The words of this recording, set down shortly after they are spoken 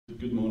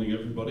Good morning,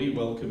 everybody.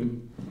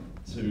 Welcome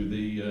to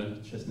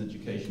the Chess and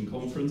Education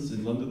Conference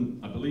in London.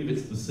 I believe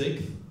it's the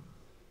 6th.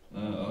 I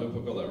hope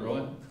I've got that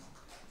right.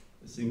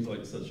 It seems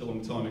like such a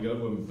long time ago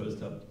when we first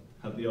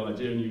had the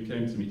idea and you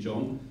came to me,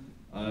 John.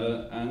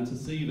 And to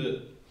see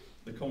that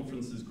the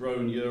conference has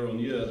grown year on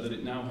year, that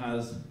it now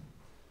has,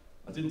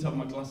 I didn't have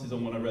my glasses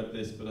on when I read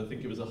this, but I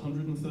think it was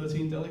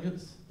 113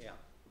 delegates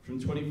from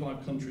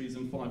 25 countries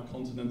and 5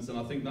 continents, and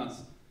I think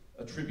that's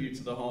a tribute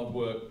to the hard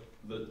work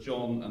that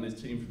John and his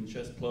team from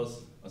Chess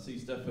Plus, I see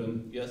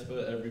Stefan,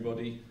 Jesper,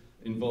 everybody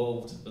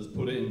involved has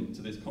put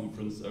into this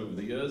conference over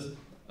the years,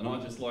 and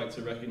I'd just like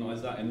to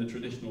recognise that in the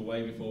traditional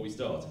way before we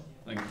start.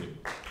 Thank you.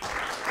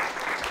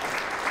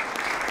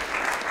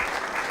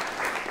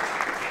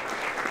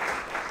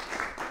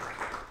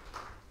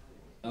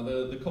 Now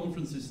the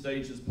conference is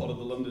staged as part of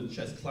the London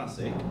Chess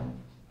Classic,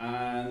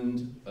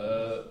 and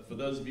for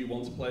those of you who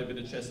want to play a bit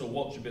of chess or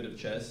watch a bit of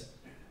chess,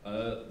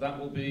 that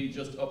will be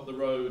just up the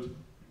road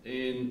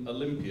in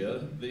Olympia.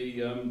 The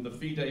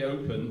FIDE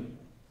Open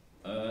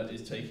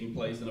is taking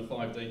place, and a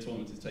 5-day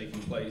tournament is taking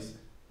place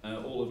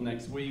all of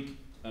next week.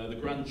 The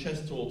Grand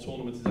Chess Tour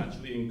tournament is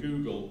actually in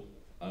Google,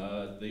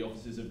 the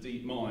offices of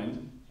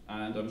DeepMind,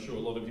 and I'm sure a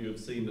lot of you have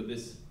seen that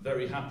this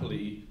very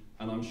happily,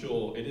 and I'm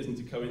sure it isn't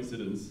a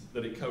coincidence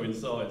that it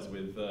coincides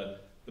with the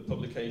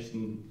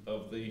publication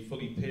of the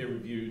fully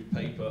peer-reviewed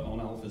paper on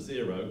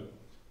AlphaZero,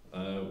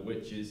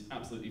 which is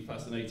absolutely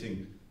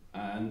fascinating.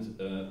 And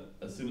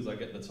as soon as I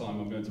get the time,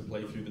 I'm going to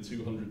play through the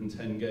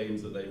 210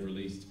 games that they've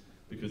released,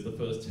 because the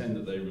first 10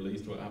 that they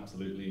released were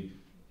absolutely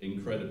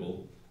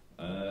incredible.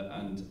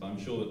 And I'm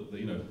sure that,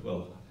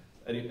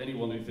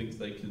 anyone who thinks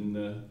they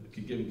can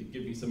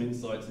give me some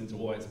insights into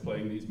why it's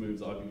playing these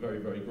moves, I'd be very,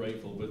 very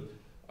grateful. But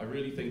I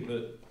really think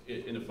that,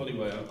 in a funny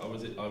way, I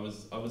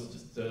was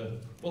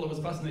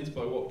fascinated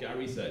by what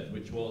Gary said,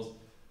 which was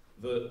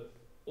that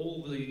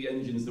all the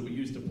engines that we're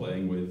used to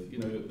playing with,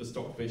 the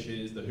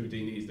Stockfishes, the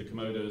Houdinis, the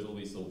Komodos, all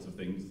these sorts of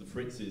things, the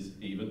Fritzes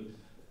even,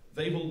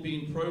 they've all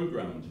been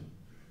programmed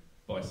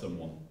by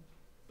someone.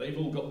 They've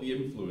all got the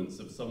influence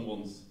of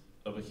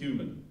a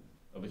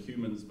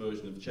human's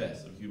version of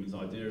chess, of a human's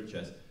idea of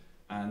chess.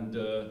 And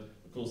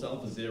of course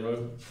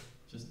AlphaZero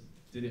just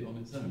did it on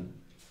its own.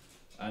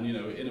 And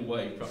in a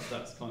way, perhaps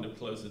that's kind of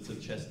closer to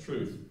chess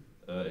truth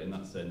in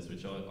that sense,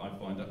 which I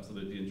find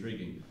absolutely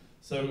intriguing.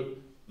 So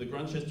the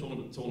Grand Chess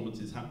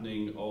Tournament is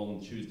happening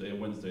on Tuesday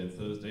and Wednesday and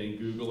Thursday in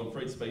Google. I'm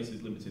afraid space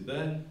is limited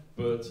there,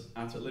 but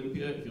at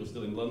Olympia, if you're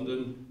still in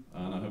London,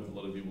 and I hope a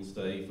lot of you will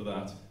stay for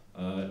that,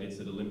 it's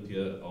at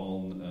Olympia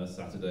on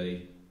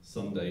Saturday,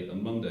 Sunday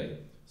and Monday.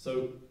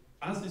 So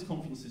as this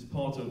conference is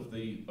part of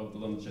the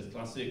London Chess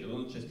Classic, the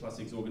London Chess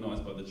Classic is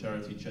organised by the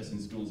charity Chess in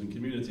Schools and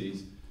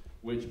Communities,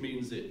 which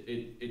means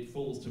it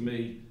falls to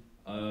me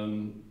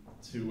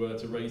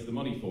to raise the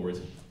money for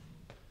it,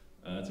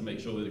 to make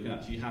sure that it can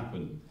actually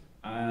happen.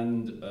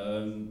 And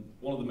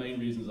one of the main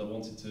reasons I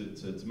wanted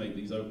to make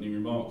these opening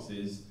remarks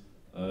is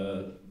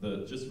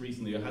that just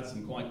recently I had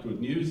some quite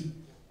good news,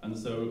 and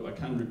so I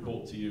can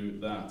report to you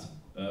that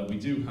we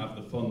do have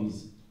the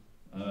funds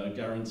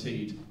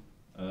guaranteed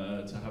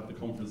to have the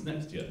conference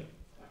next year.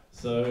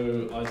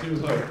 So I do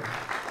hope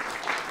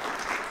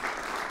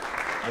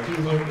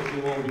that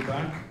you'll all be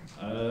back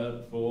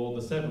for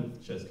the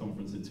 7th chess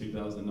conference in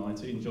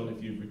 2019. John,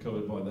 if you've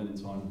recovered by then in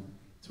time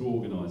to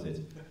organise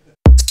it.